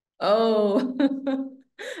words. Oh,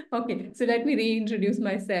 okay. So let me reintroduce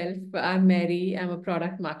myself. I'm Mary. I'm a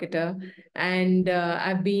product marketer, and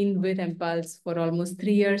I've been with Empuls for almost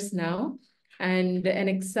 3 years now. And an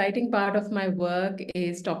exciting part of my work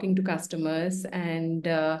is talking to customers and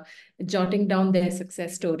jotting down their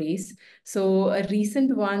success stories. So a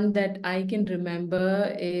recent one that I can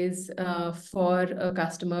remember is for a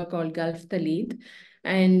customer called Gulf Talid.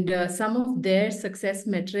 And some of their success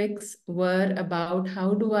metrics were about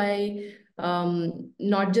how do I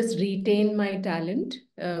not just retain my talent,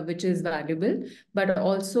 which is valuable, but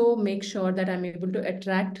also make sure that I'm able to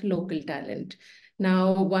attract local talent.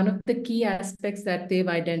 Now, one of the key aspects that they've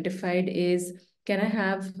identified is, can I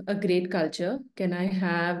have a great culture? Can I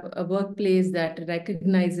have a workplace that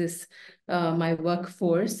recognizes my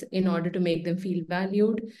workforce in order to make them feel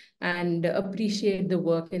valued and appreciate the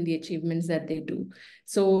work and the achievements that they do?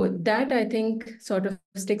 So that, I think, sort of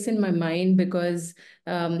sticks in my mind because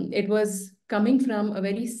it was coming from a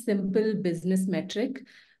very simple business metric,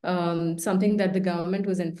 something that the government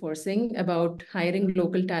was enforcing about hiring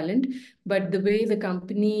local talent. But the way the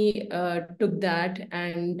company took that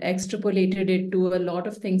and extrapolated it to a lot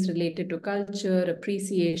of things related to culture,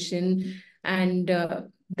 appreciation, and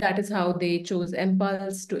that is how they chose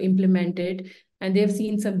Empuls to implement it, and they've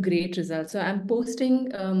seen some great results. So I'm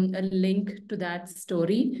posting a link to that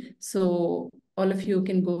story, so all of you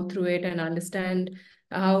can go through it and understand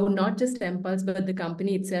how not just Empuls, but the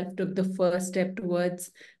company itself took the first step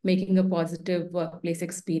towards making a positive workplace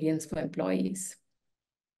experience for employees.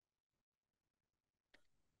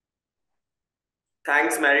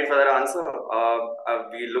 Thanks, Mary, for that answer.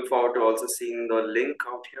 We look forward to also seeing the link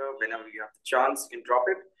out here whenever you have the chance. You can drop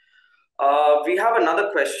it. We have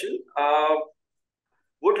another question.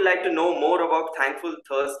 Would like to know more about Thankful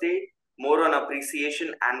Thursday, more on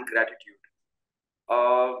appreciation and gratitude.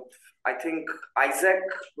 I think, Isaac,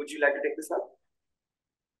 would you like to take this up?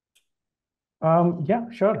 Yeah,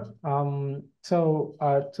 sure. So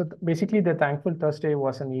basically, the Thankful Thursday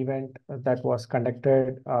was an event that was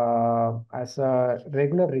conducted as a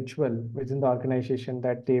regular ritual within the organization,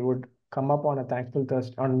 that they would come up on a Thankful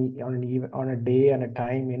Thursday on a day and a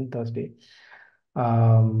time in Thursday,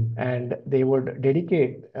 and they would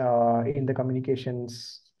dedicate in the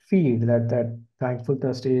communications feed that Thankful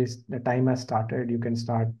Thursdays, the time has started. You can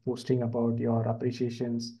start posting about your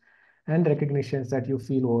appreciations and recognitions that you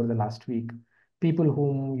feel over the last week, people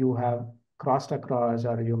whom you have crossed across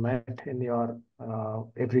or you met in your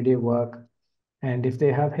everyday work, and if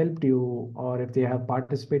they have helped you or if they have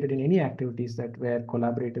participated in any activities that were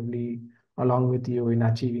collaboratively along with you in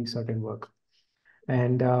achieving certain work.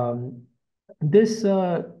 And this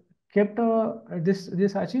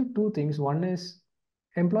this achieved two things. One is,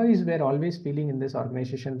 employees were always feeling in this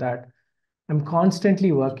organization that I'm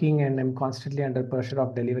constantly working and I'm constantly under pressure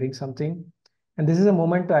of delivering something, and this is a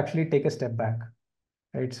moment to actually take a step back,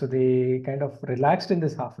 right? So they kind of relaxed in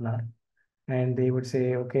this half an hour, and they would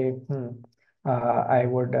say, okay, I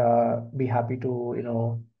would be happy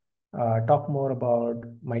to, talk more about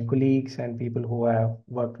my colleagues and people who have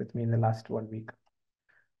worked with me in the last 1 week.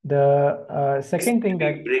 The second thing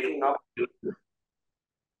that breaking up.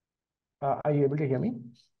 are you able to hear me?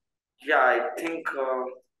 Yeah, I think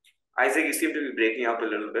Isaac, you seem to be breaking up a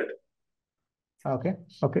little bit. Okay.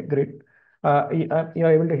 Okay, great.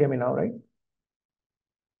 You're able to hear me now, right?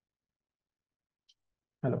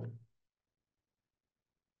 Hello.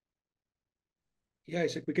 Yeah,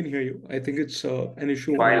 Isaac, we can hear you. I think it's an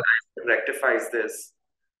issue. While Isaac rectifies this,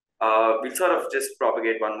 we'll sort of just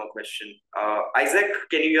propagate one more question. Isaac,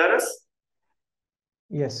 can you hear us?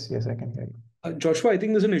 Yes, I can hear you. Joshua, I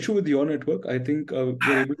think there's an issue with your network. I think we're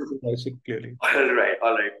able to hear Isaac clearly.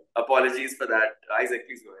 All right. Apologies for that. Isaac,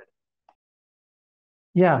 please go ahead.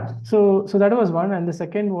 Yeah, so that was one, and the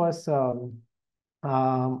second was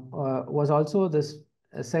also this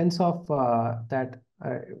sense of that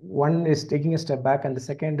one is taking a step back, and the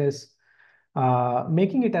second is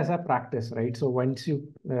making it as a practice, right? So once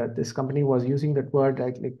this company was using that word,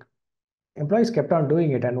 like employees kept on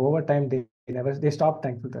doing it, and over time they stopped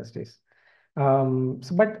Thankful Thursdays.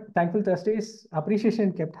 But Thankful Thursdays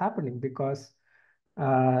appreciation kept happening because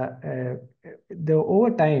the over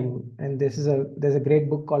time, and there's a great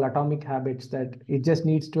book called Atomic Habits, that it just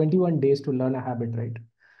needs 21 days to learn a habit,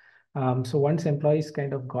 right? So once employees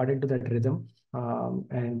kind of got into that rhythm,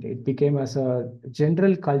 and it became as a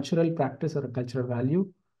general cultural practice or a cultural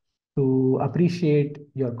value to appreciate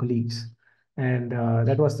your colleagues, and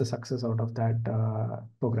that was the success out of that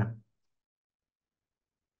program.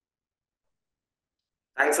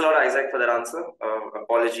 Thanks a lot, Isaac, for that answer.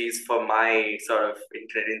 Apologies for my sort of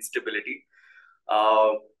internet instability.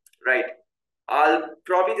 Right. I'll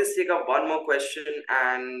probably just take up one more question,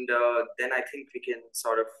 and then I think we can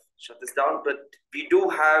sort of shut this down. But we do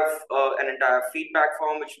have an entire feedback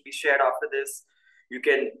form which will be shared after this. You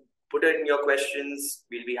can put in your questions.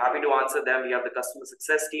 We'll be happy to answer them. We have the customer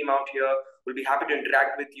success team out here. We'll be happy to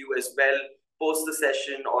interact with you as well post the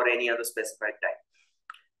session or any other specified time.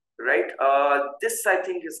 Right. This, I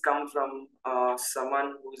think, has come from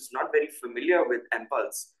someone who's not very familiar with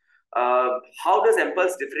Empuls. How does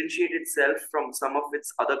Empuls differentiate itself from some of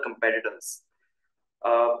its other competitors?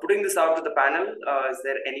 Putting this out to the panel, is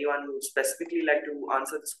there anyone who would specifically like to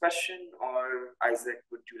answer this question, or Isaac,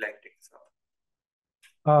 would you like to take this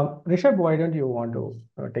up? Rishabh, why don't you want to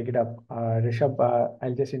take it up? Rishabh,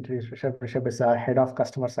 I'll just introduce Rishabh. Rishabh is our head of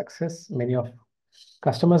customer success. Many of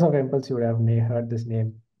customers of Empuls, you would have heard this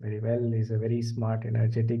name very well. He's a very smart,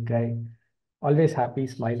 energetic guy, always happy,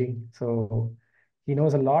 smiling. So he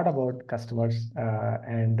knows a lot about customers,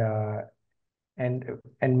 and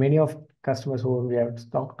many of customers who we have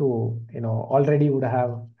talked to, already would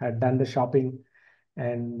have had done the shopping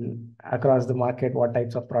and across the market, what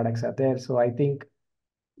types of products are there. So I think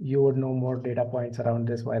you would know more data points around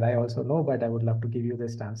this, while I also know, but I would love to give you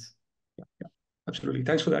this chance. Yeah, absolutely.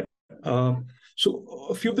 Thanks for that. So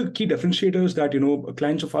a few of the key differentiators that,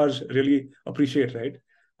 clients of ours really appreciate, right,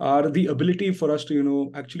 are the ability for us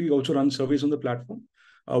to, actually also run surveys on the platform.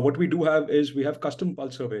 What we do have is we have custom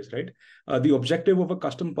pulse surveys, right? The objective of a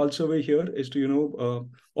custom pulse survey here is to,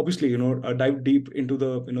 obviously, dive deep into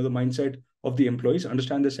the, the mindset of the employees,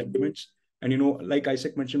 understand the sentiments. And, like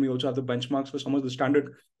Isaac mentioned, we also have the benchmarks for some of the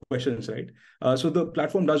standard questions, right? So the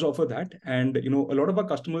platform does offer that. And, a lot of our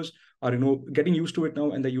customers are, getting used to it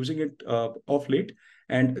now, and they're using it off late.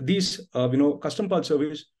 And these, custom pulse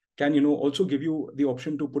surveys can, also give you the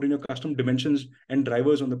option to put in your custom dimensions and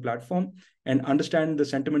drivers on the platform and understand the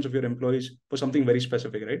sentiments of your employees for something very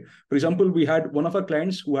specific, right? For example, we had one of our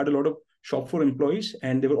clients who had a lot of shop floor employees,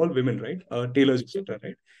 and they were all women, right? Tailors, etc.,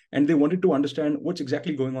 right? And they wanted to understand what's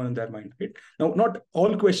exactly going on in their mind, right? Now, not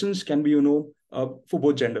all questions can be, for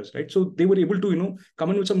both genders, right? So they were able to,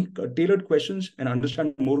 come in with some tailored questions and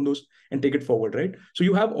understand more on those and take it forward, right? So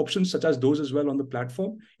you have options such as those as well on the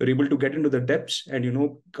platform. You're able to get into the depths and,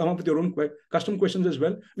 come up with your own custom questions as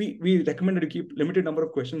well. We recommend that you keep limited number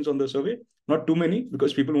of questions on the survey, not too many,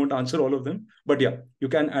 because people won't answer all of them. But yeah, you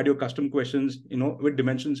can add your custom questions, with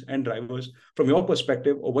dimensions and drivers from your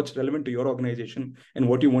perspective or what's relevant to your organization and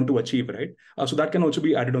what you want to achieve, right? So that can also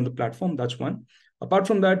be added on the platform. That's one. Apart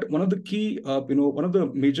from that, one of the key, one of the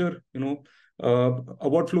major,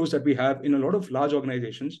 award flows that we have in a lot of large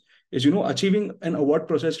organizations is, achieving an award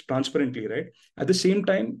process transparently, right? At the same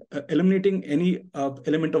time, eliminating any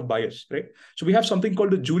element of bias, right? So we have something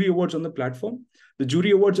called the jury awards on the platform. The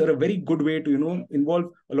jury awards are a very good way to, involve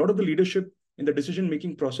a lot of the leadership in the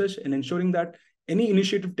decision-making process and ensuring that any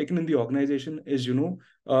initiative taken in the organization is,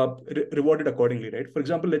 rewarded accordingly, right? For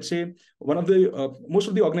example, let's say one of the, most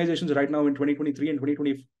of the organizations right now in 2023 and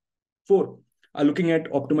 2024 are looking at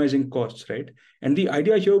optimizing costs, right? And the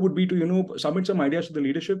idea here would be to, submit some ideas to the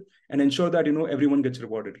leadership and ensure that, everyone gets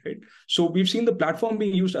rewarded, right? So we've seen the platform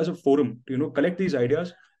being used as a forum to, collect these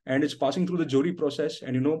ideas, and it's passing through the jury process.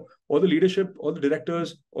 And, all the leadership, all the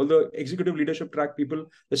directors, all the executive leadership track people,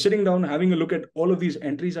 they're sitting down, having a look at all of these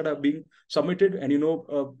entries that are being submitted and,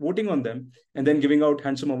 voting on them, and then giving out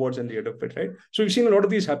handsome awards at the end of it, right? So we've seen a lot of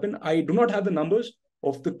these happen. I do not have the numbers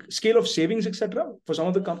of the scale of savings, etc., for some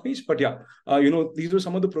of the companies, but yeah, these were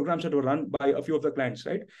some of the programs that were run by a few of the clients,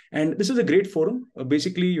 right? And this is a great forum,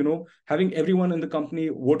 basically, having everyone in the company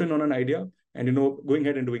vote in on an idea and, going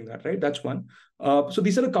ahead and doing that, right? That's one. So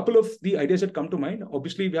these are a couple of the ideas that come to mind.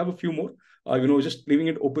 Obviously, we have a few more, just leaving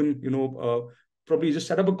it open, probably just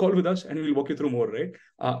set up a call with us and we'll walk you through more, right?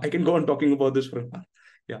 I can go on talking about this for a while.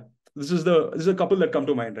 Yeah. This is a couple that come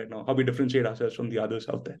to mind right now, how we differentiate ourselves from the others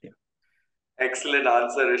out there. Yeah. Excellent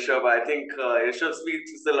answer, Rishabh. I think Rishabh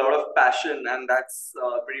speaks with a lot of passion, and that's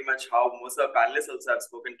pretty much how most of our panelists also have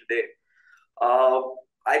spoken today.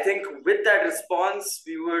 I think with that response,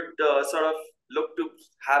 we would sort of look to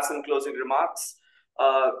have some closing remarks.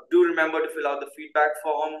 Do remember to fill out the feedback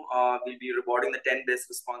form. We'll be rewarding the 10 best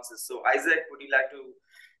responses. So, Isaac, would you like to,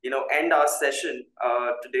 end our session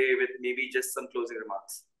today with maybe just some closing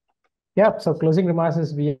remarks? Yeah, so closing remarks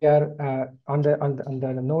is we are on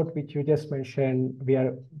the note which you just mentioned, we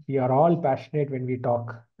are all passionate when we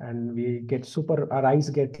talk, and we get our eyes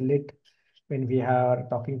get lit when we are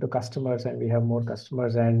talking to customers, and we have more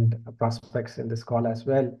customers and prospects in this call as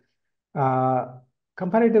well.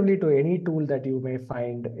 Comparatively to any tool that you may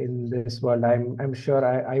find in this world, I'm sure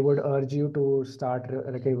I would urge you to start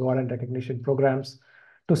reward and recognition programs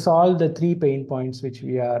to solve the 3 pain points which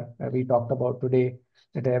we talked about today.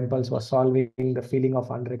 That Empuls was solving: the feeling of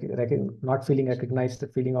not feeling recognized, the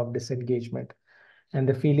feeling of disengagement, and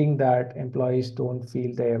the feeling that employees don't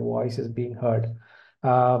feel their voice is being heard.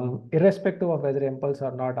 Irrespective of whether Empuls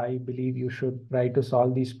or not, I believe you should try to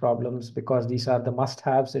solve these problems, because these are the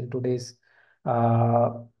must-haves in today's,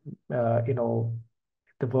 the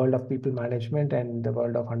world of people management and the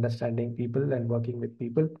world of understanding people and working with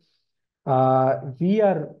people. We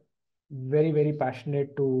are very, very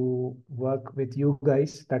passionate to work with you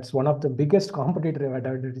guys. That's one of the biggest competitive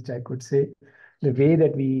advantage, I could say. The way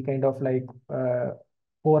that we kind of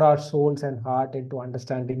pour our souls and heart into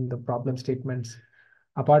understanding the problem statements.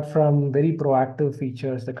 Apart from very proactive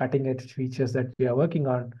features, the cutting edge features that we are working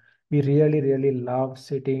on, we really, really love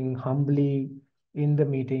sitting humbly in the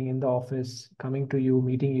meeting, in the office, coming to you,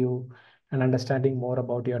 meeting you, and understanding more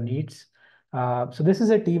about your needs. So this is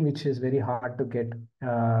a team which is very hard to get,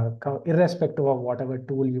 irrespective of whatever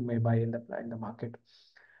tool you may buy in the market.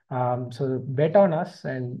 So bet on us,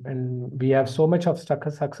 and we have so much of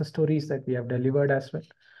success stories that we have delivered as well.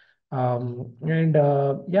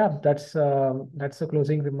 Yeah, that's the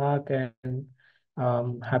closing remark, and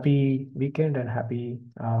happy weekend and happy,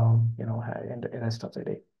 rest of the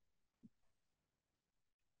day.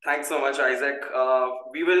 Thanks so much, Isaac.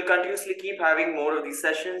 We will continuously keep having more of these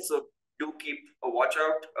sessions, so do keep a watch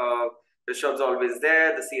out. Rishabh's always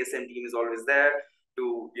there. The CSM team is always there.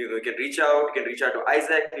 You can reach out. You can reach out to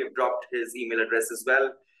Isaac. We've dropped his email address as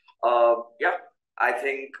well. Yeah, I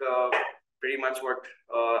think pretty much what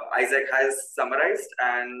Isaac has summarized.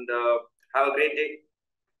 And have a great day.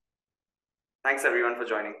 Thanks everyone for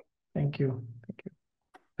joining. Thank you.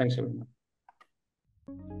 Thanks everyone.